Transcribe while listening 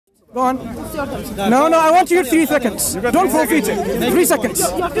Go on. No, I want you 3 seconds. Don't forfeit it. 3 seconds.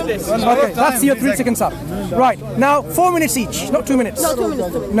 Okay, that's your 3 seconds up. Right, now 4 minutes each, not 2 minutes. No, 2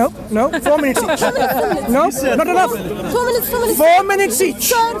 minutes. No, 4 minutes each. No, not enough. 2 minits. 4 minutes each.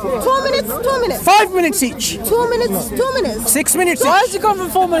 Sir, 2 minutes. 5 minutes each. 2 minutes. 2 minutes. 6 minutes each. Why has it gone from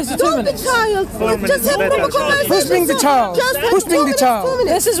 4 minutes to 2 minutes? Child. Just have proper conversation. Who's being the child? Who's being the child? 2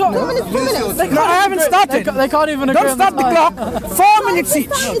 minutes. This is what. 2 minutes. No, I haven't started. They can't even agree. Don't start the clock. 4 minutes each.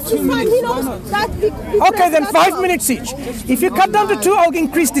 It's fine. He knows that Okay, then 5 minutes each. If you cut down to 2, I'll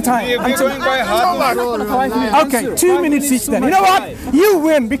increase the time. Okay, 2 minutes each then. You know what? You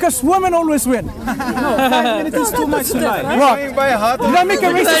win because women always win. 5 minutes is too much tonight. What? Did I make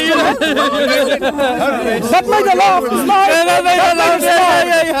a racist comment? That made a laugh.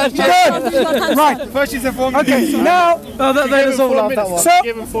 Good. Right. Okay, now. They just all laughed that one. So,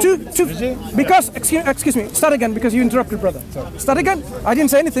 because, excuse me, start again because you interrupted, brother. Start again. I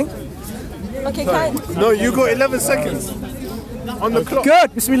didn't say anything. Okay, fine. No, you got 11 seconds on the clock.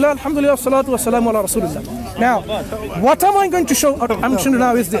 Good. Bismillah, alhamdulillah, salatu wassalamu ala rasulillah. Now, what am I going to show? I'm showing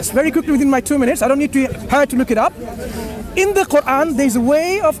now is this. Very quickly within my 2 minutes. I don't need her to look it up. In the Quran, there's a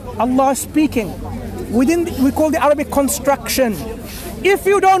way of Allah speaking. We call the Arabic construction. If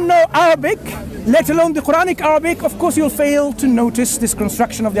you don't know Arabic, let alone the Quranic Arabic, of course you'll fail to notice this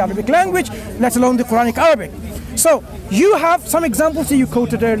construction of the Arabic language, let alone the Quranic Arabic. So, you have some examples that you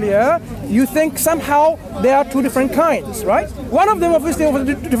quoted earlier. You think somehow there are 2 different kinds, right? One of them obviously was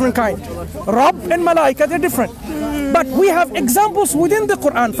a different kind. Rabb and Malaika, they're different. But we have examples within the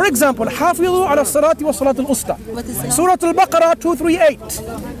Quran. For example, حافظوا على الصلاة والصلاة الوسطى. Surah Al-Baqarah 238,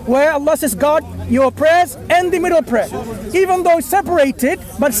 where Allah says, God, your prayers and the middle prayer, even though it's separated,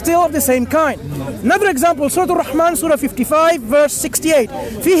 but still of the same kind. Another example, Surah Al-Rahman, Surah 55, verse 68.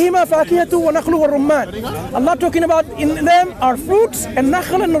 فيهما فاكهة ونخل والرمان. Allah talking about in them are fruits and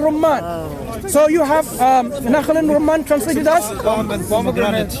nakhl and rumman. So you have nakhl and rumman translated as palm and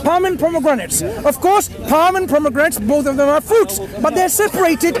pomegranates. Of course, palm and pomegranates, both of them are fruits, but they're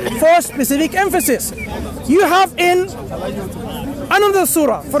separated for specific emphasis. You have in another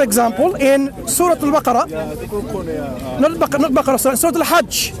surah, for example, in Surah Al-Baqarah, not Baqarah, Surah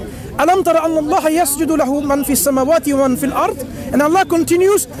Al-Hajj. أَلَمْ تَرَ أَنَّ اللَّهَ يَسْجُدُ لَهُ مَنْ فِي السَّمَاوَاتِ وَمَنْ فِي الْأَرْضِ. And Allah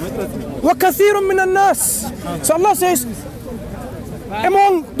continues, وَكَثِيرٌ مِّنَ النَّاسِ. So Allah says,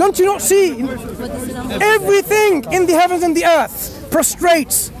 don't you not see everything in the heavens and the earth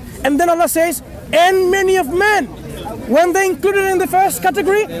prostrates? And then Allah says, and many of men. When they included in the first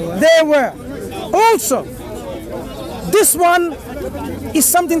category, they were. Also, this one is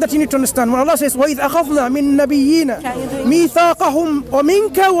something that you need to understand. When Allah says, وَإِذْ أَخَذْنَا مِن نَبِيِّينَ مِيثَاقَهُمْ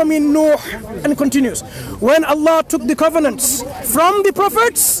وَمِنْكَ وَمِن نُوحٍ, and continues. When Allah took the covenants from the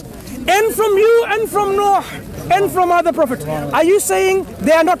prophets, and from you, and from Noah, and from other prophets. Are you saying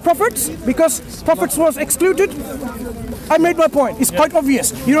they are not prophets because prophets was excluded? I made my point. It's quite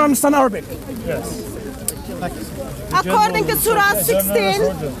obvious. You don't understand Arabic. Yes. According to Surah 16,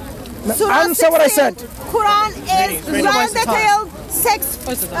 answer what I said. Quran is well detailed,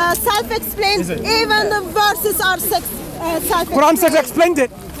 self-explained. Even the verses are self-explained. Quran said explained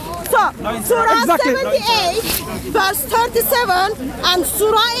it. So, Surah 78, verse 37, and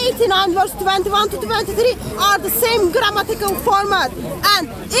Surah 89, verse 21 to 23 are the same grammatical format. And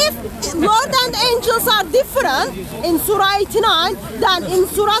if Lord and angels are different in Surah 89 than in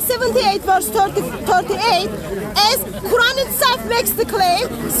Surah 78, verse 38, as Quran itself makes the claim,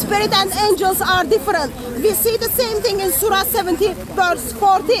 spirit and angels are different. We see the same thing in Surah 70, verse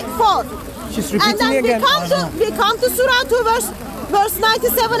 44. She's repeating and then again. we come to Surah 2, verse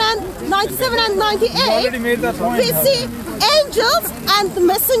 97 and 98, we see angels and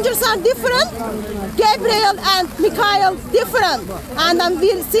messengers are different, Gabriel and Michael different, and then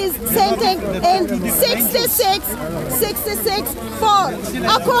we see same thing in 66, 4.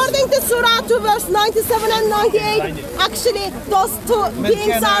 According to Surah 2, verse 97 and 98, actually those 2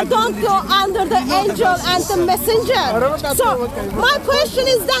 beings don't go under the angel and the messenger. So my question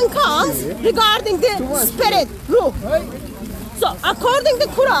is then comes regarding the spirit, ruh. So, according to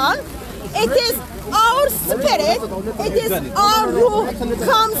Quran, it is our spirit, it is our ruh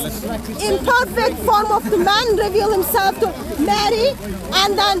comes in perfect form of the man, reveal himself to Mary,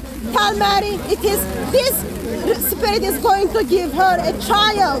 and then tell Mary it is this spirit is going to give her a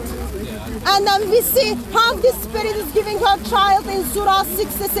child. And then we see how this spirit is giving her child in Surah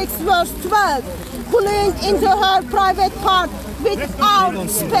 66, verse 12, pulling into her private part with our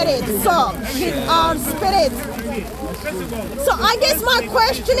spirit. So, with our spirit. So I guess my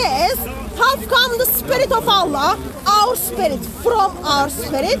question is, how come the spirit of Allah, our spirit from our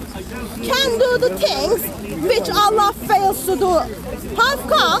spirit, can do the things which Allah fails to do? How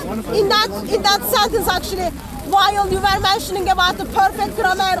come in that sentence actually, while you were mentioning about the perfect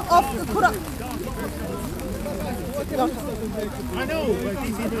grammar of the Quran?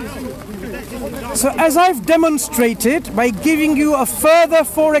 So as I've demonstrated by giving you a further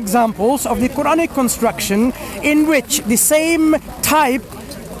 4 examples of the Quranic construction in which the same type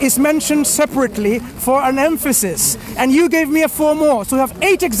is mentioned separately for an emphasis, and you gave me 4 more, so we have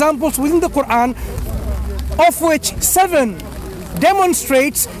 8 examples within the Quran, of which 7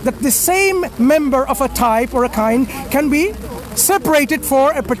 demonstrates that the same member of a type or a kind can be separated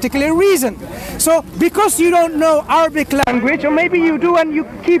for a particular reason. So because you don't know Arabic language, or maybe you do and you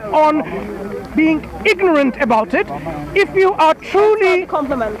keep on being ignorant about it, if you are truly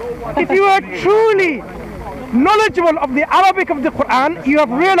knowledgeable of the Arabic of the Quran, you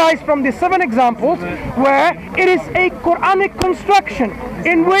have realized from the 7 examples where it is a Quranic construction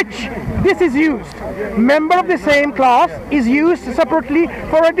in which this is used. Member of the same class is used separately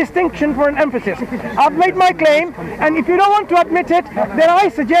for a distinction, for an emphasis. I've made my claim, and if you don't want to admit it, then I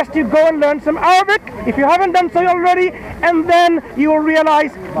suggest you go and learn some Arabic, if you haven't done so already, and then you will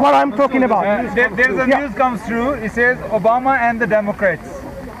realize what I'm talking about. There's a news comes through, it says Obama and the Democrats.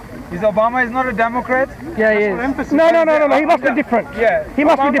 Obama is not a Democrat? Yeah, he is. No, he must be different. Yeah. He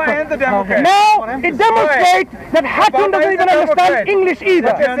must Obama be different. And the Democrats. Now, it demonstrates that Hatun doesn't even understand English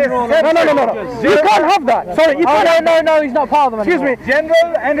either. No. You can't have that. Sorry, you can't. No, he's not part of them anymore. Excuse me.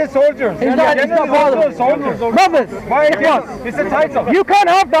 General and his soldiers. He's not part of them. Soldiers. Brothers, It's a title. you can't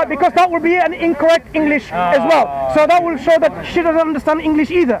have that because that would be an incorrect English as well. So that will show that she doesn't understand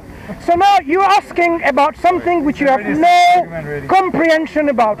English either. So now you're asking about something which you have no comprehension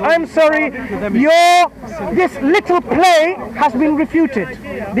about. I'm sorry, this little play has been refuted.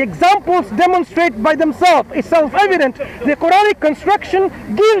 The examples demonstrate by themselves. It's self-evident. The Quranic construction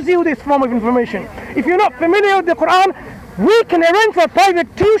gives you this form of information. If you're not familiar with the Quran, we can arrange for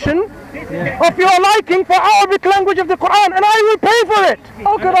private tuition of your liking for Arabic language of the Quran, and I will pay for it.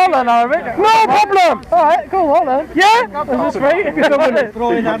 Oh, good, I'll learn Arabic. No problem. Alright, cool, I'll learn. Yeah? Is this free? If you're willing.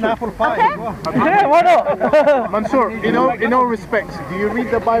 Throw in an apple pie. Yeah, why not? Mansur, in all respects, do you read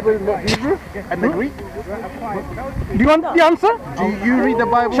the Bible in the Hebrew and the Greek? Do you want the answer? Do you read the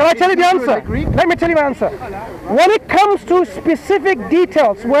Bible? Shall I tell you the in Hebrew and answer? Greek? Let me tell you my answer. When it comes to specific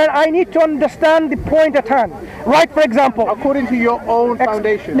details where I need to understand the point at hand, right, for example, According to your own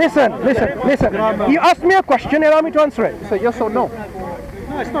foundation. listen. You asked me a question, allow me to answer it. So yes or no?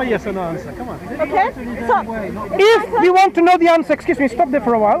 No, it's not yes or no answer, come on. Okay, so If you want to know the answer, excuse me, stop there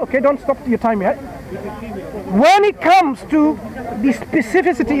for a while, okay? Don't stop your time yet. When it comes to the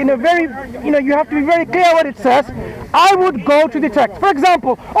specificity in a very, you have to be very clear what it says, I would go to the text. For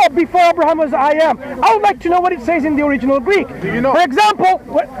example, before Abraham was I am. I would like to know what it says in the original Greek. Do you know? For example,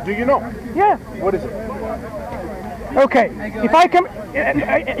 Do you know? yeah. What is it? Okay, if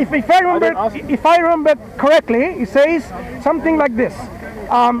I remember correctly, it says something like this.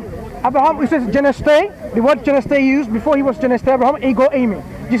 Abraham, it says 𝐤𝐤𝐤, the word 𝐤𝐤𝐤 used before he was 𝐤𝐤𝐤 Abraham,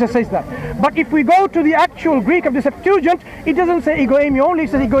 𝐤𝐤𝐤𝐤. Jesus says that. But if we go to the actual Greek of the Septuagint, it doesn't say 𝐤𝐤𝐤 only, it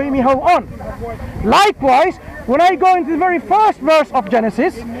says 𝐤𝐤𝐤 Likewise, when I go into the very first verse of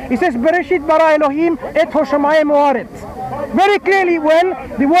Genesis, it says Bereshit bara Elohim et hoshamayim u'aretz. Very clearly, when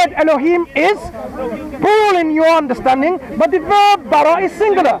the word Elohim is plural in your understanding, but the verb bara is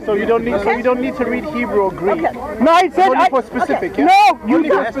singular. So you don't need to read Hebrew or Greek. No, I said Only for specific. Yeah? no. You Only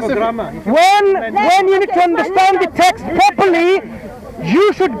for specific. when you need to understand the text properly,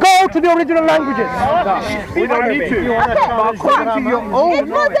 you should go to the original languages. We don't need to. But according to your own, it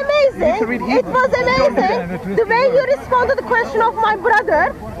was amazing. It was amazing the way you responded to the question of my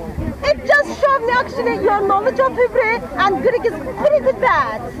brother. It just showed me actually your knowledge of Hebrew and Greek is pretty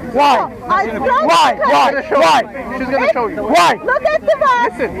bad. Why? So, Why? She's going to show you. Why? Look at the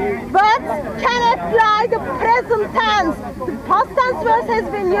verse. Listen. But can apply the present tense. The past tense verse has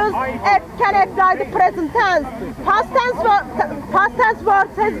been used. It can apply the present tense. Past tense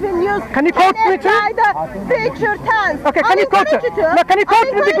verse has been used. Can you quote me apply the future tense. Okay, can you quote it? No, can you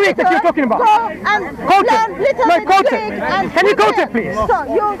quote me the Greek that you're talking about? Go and Quote learn it. little No, bit quote Greek it. and Can you quote prepare. it, please?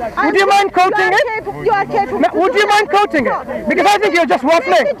 So Would you mind quoting it? You are capable. No, would you mind quoting it? Because I think you're just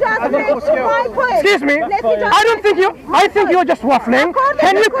waffling. Excuse me. I think you're just waffling.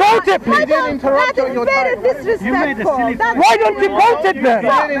 Can you quote it, please? That is very disrespectful. Why don't you quote it then?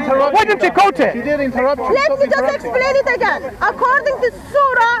 Why don't you quote She it? did interrupt you. Let me just explain it again. According to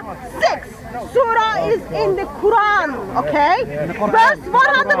Surah 6, surah is in the Quran, okay? Verse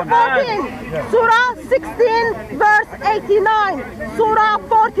 114, Surah 16, verse 89, Surah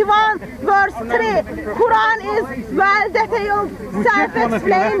 41, verse 3. Quran is well detailed,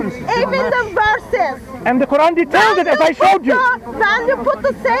 self-explained, even the verses. And the Quran details it as I showed you. When you put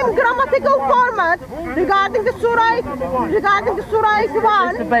the same grammatical format regarding the Surah 81,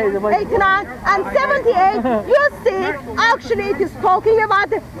 89 and 78, you see actually it is talking about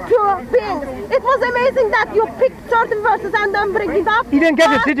the two beings. It was amazing that you picked certain verses and then bring it up. You didn't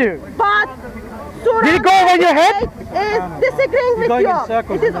get it, did you? But Surah did it go over your head? Is disagreeing with you.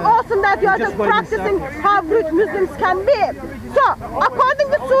 It is awesome that you are just practicing how good Muslims can be. So, according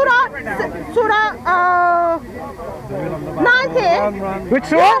to Surah 19, which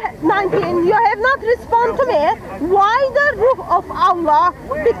surah? 19, you have not responded to me why the ruh of Allah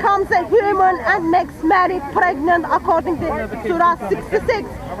becomes a human and makes Mary pregnant according to Surah 66.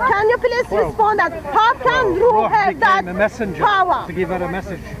 Can you please respond that how can ruh have that power? To give her a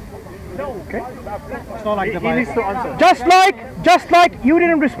message. Okay. It's not like the He needs to answer. Just like you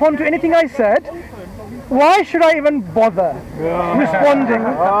didn't respond to anything I said, why should I even bother responding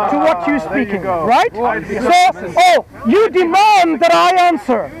to what you're speaking, right? So, you demand that I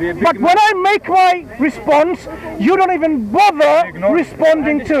answer, but when I make my response, you don't even bother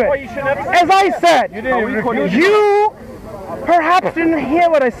responding to it. As I said, you perhaps didn't hear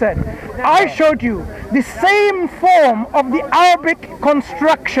what I said. I showed you the same form of the Arabic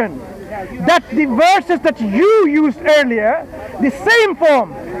construction, that the verses that you used earlier, the same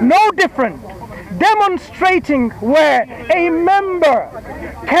form, no different, demonstrating where a member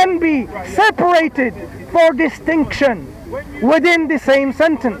can be separated for distinction within the same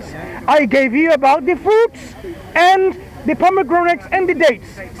sentence. I gave you about the fruits and the pomegranates and the dates,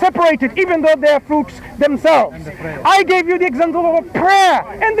 separated even though they are fruits themselves. I gave you the example of a prayer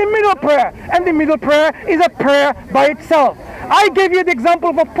and the middle prayer, and the middle prayer is a prayer by itself. I gave you the example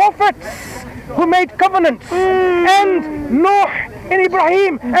of a prophets who made covenants, and Nuh and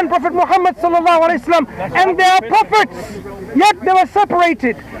Ibrahim and Prophet Muhammad sallallahu alaihi wasallam, and they are prophets, yet they were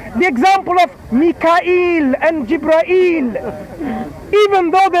separated. The example of Mikael and Jibreel, even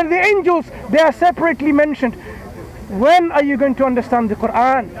though they're the angels, they are separately mentioned. When are you going to understand the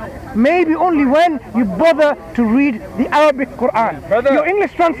Quran? Maybe only when you bother to read the Arabic Quran. Brother, your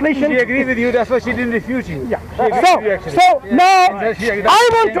English translation... She agreed with you, that's why she didn't refute you. Yeah. So now, I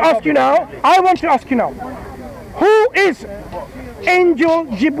want to ask you now, who is angel,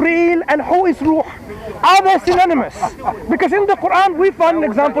 Jibreel, and who is Ruh? Are they synonymous? Because in the Quran we find an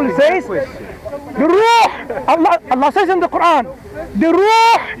example, it says, the Ruh, Allah says in the Quran, the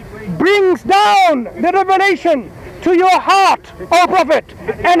Ruh brings down the revelation to your heart, O Prophet.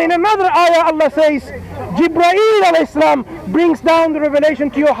 And in another ayah Allah says, Jibreel alayhi salam brings down the revelation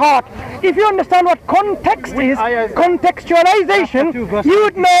to your heart. If you understand what context is, contextualization, you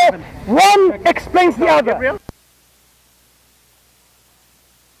would know one explains the other.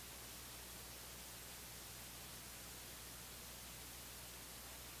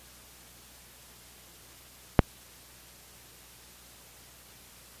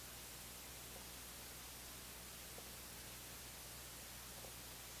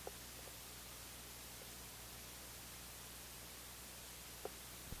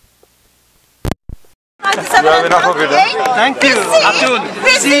 Thank you. Hatun.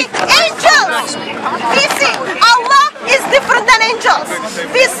 We see angels. We see Allah is different than angels.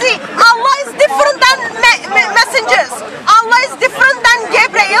 We see Allah is different than messengers. Allah is different than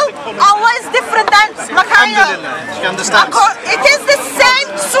Gabriel. Allah is different than Michael. She understands. It is the same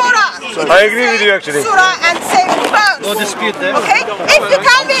surah. I agree with you actually. Surah and same verse. No dispute there. Okay? If you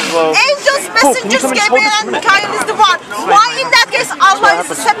tell me angels, messengers, Gabriel and Michael is the one, why in that case Allah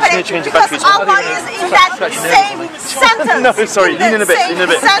is separate? Because Allah is in that same sentence. No, sorry, lean in a bit,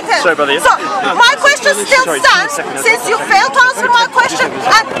 Sentence. Sorry, brother. So, my question still stands, since you failed to answer my question,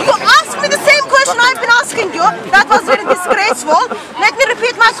 and you asked me the same question I've been asking you. That was very disgraceful. Let me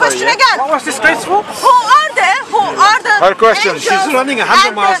repeat my question again. What was disgraceful? Who are they? Who are the Her question. angels She's running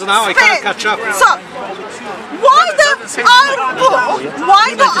 100 miles an hour. I can't catch up. So, why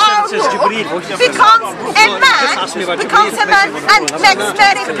the Arbu becomes a man and makes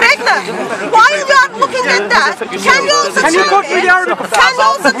Mary pregnant? Why you are looking at that? Can you quote me the Arabic? Can you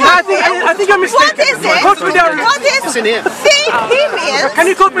also tell me I think you're mistaken. what is it? Quote me the Arabic. What is female Can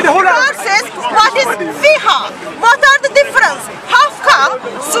you quote me the whole Arabic? versus what is fiha? What are the difference? How come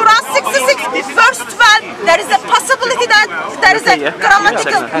Surah 66 the first 12, there is a possibility that there is a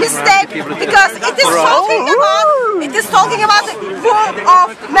grammatical mistake because it is talking about the womb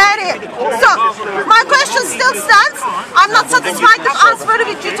of Mary. So my question still stands. I'm not satisfied with the answer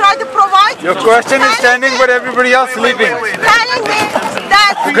which you try to provide. Your question is standing, but everybody else sleeping. Telling me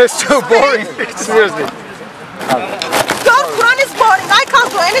that It's too boring. Seriously. your Quran is boring. I can't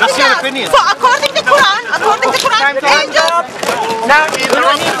do anything your else. opinion. So according to Quran, angels.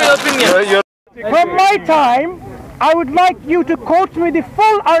 From my time, I would like you to quote me the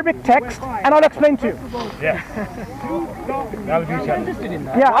full Arabic text and I'll explain to you. Yeah. That'll be challenging.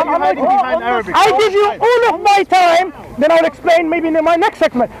 Yeah, I'll give you all of my time, then I'll explain maybe in my next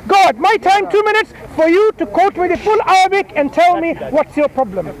segment. God, my time 2 minutes for you to quote me the full Arabic and tell me what's your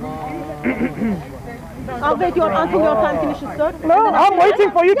problem. I'll wait until your time finishes, sir. No, I'm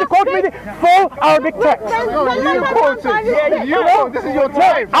waiting for you to quote me the full Arabic text. This is your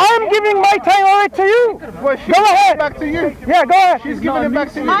time. I'm giving my time away to you. Well, Go ahead. Back to you. Yeah, go ahead. She's giving it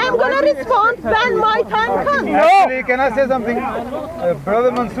back to you. I'm going to respond when my time comes. Actually, can I say something?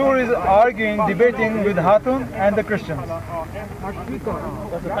 Brother Mansur is arguing, debating with Hatun and the Christians. Debating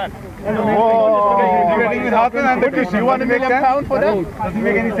with Hatun and the Christians. You want £1 million for that? Does it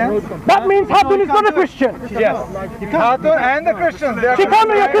make any sense? That means Hatun is not a Christian. Yes. Hatun and the Christians. She told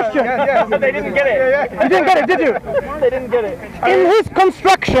me you're a Christian. Yes. They didn't get it. You didn't get it, did you? They didn't get it. In his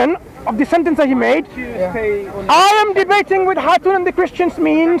construction of the sentence that he made, I am debating with Hatun and the Christians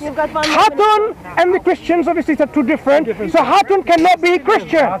means Hatun and the Christians obviously are two different, so Hatun cannot be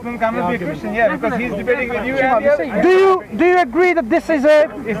Christian. Hatun cannot be a Christian, yeah, because he's debating with you and the other. Do you agree that this is a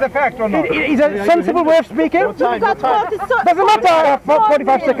fact or not? is a sensible way of speaking? Doesn't matter. I have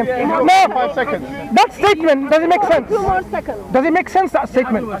 45 seconds. No, 5 seconds. that statement, does it make sense? 2 more seconds. Does it make sense, that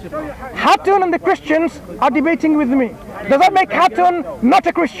statement? Hatun and the Christians are debating with me. Does that make Hatun not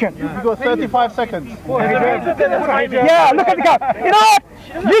a Christian? You got 35 seconds. Yeah, look at the clock. You know what?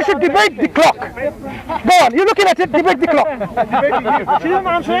 You should debate the clock. Go on, you're looking at it, debate the clock. She doesn't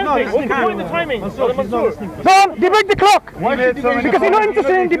answer anything. What's the timing? Go on, debate the clock. Because you're not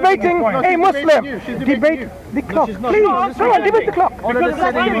interested in debating a Muslim. Debate the clock. Please, go on, debate the clock. In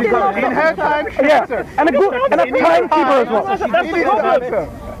her time, she answers. And a timekeeper as well. She needs to answer.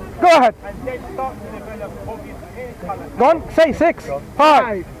 Go ahead. Go on, say 6,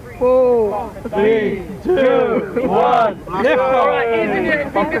 5, 4, 3, 2, 1.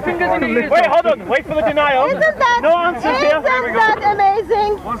 Alright, fingers in the ears. Wait, hold on. Wait for the denial. No answers here. Isn't that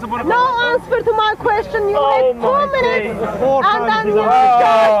amazing? No answer to my question. You had 2 minutes and then you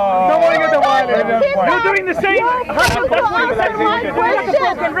Don't worry about the violence. You're doing the same. answer my question.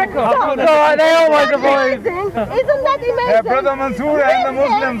 No, they always avoid. Isn't that amazing? Brother Mansur and the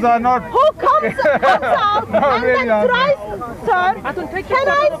Muslims are not. Who comes out and then tries, sir, can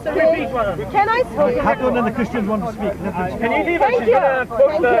I speak? Can I speak? Hatun and the Christians want to speak. Can you leave Thank you.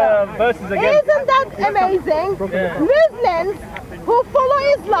 quote the verses again? Isn't that amazing? Muslims who follow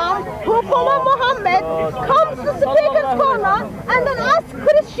Islam, who follow Muhammad, come to speaker's corner and then ask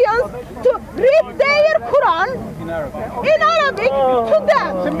Christians to read their Quran in Arabic to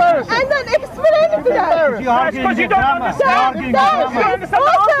them and then explain it to them. That's because you don't understand. You don't understand the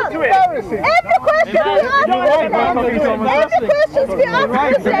answer to it. Every question we ask Muslims, every question we ask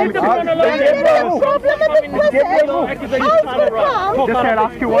Muslims, when there is a problematic message, answer comes. Just can I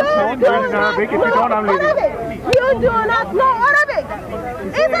ask you once more? Do it in Arabic. If you don't, I'm leaving. You do not know Arabic.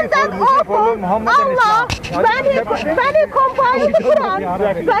 Isn't that awful? Allah, when he compiled the Quran,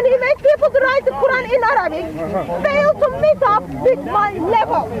 when he made people to write the Quran in Arabic, failed to meet up with my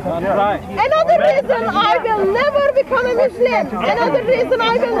level. Another reason I will never become a Muslim. Another reason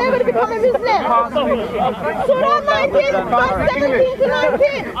I will never become a Muslim. Surah 19, verse 17 to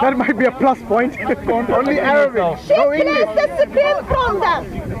 19. That might be a plus point. Only Arabic. She placed the screen from them.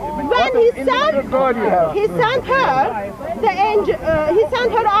 When he sent her the angel, he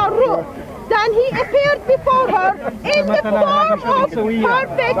sent her our ruh. Then he appeared before her in the form of perfect man.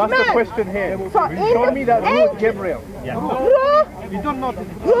 That's the question here. So Show me that ruh is Gabriel. Ruh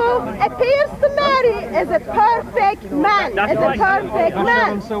appears to Mary as a perfect man.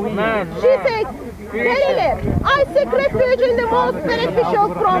 She says, Verily, I seek refuge in the most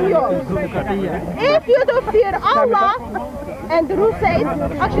beneficial from you. If you do fear Allah, and the Ruh says,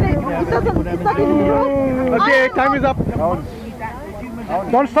 actually, it's not in the Ruh. Okay, time is up.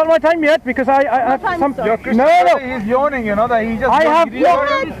 Don't start my time yet because I have some. Your Christian brother, he's yawning, you know that he just. I have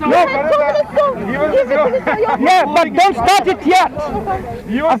Yeah, but don't start it yet.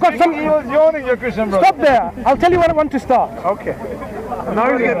 He was yawning, your Christian brother. Stop there. I'll tell you when I want to start. Okay.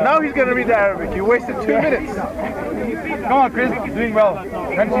 Now he's going to read the Arabic. You wasted 2 minutes. Come on, Chris, doing well.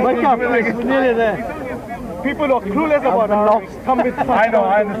 Wake up, Chris, we're nearly there. People are clueless about the knobs. Come with I know,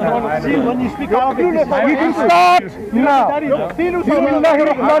 I understand. See, when you speak Arabic, You can start now.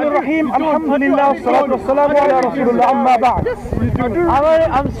 Bismillahirrahmanirrahim. Alhamdulillah. Salatu wassalamu ala Rasulullah. Amma ba'd.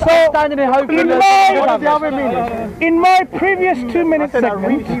 I'm standing in hope. In my previous 2-minute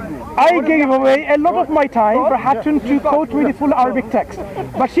segment, I gave away a lot of my time for Hatun to quote me the full Arabic text.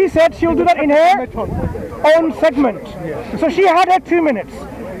 But she said she'll do that in her own segment. So she had her 2 minutes.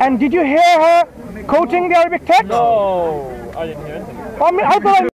 And did you hear her quoting the Arabic text? No, I didn't hear anything. I thought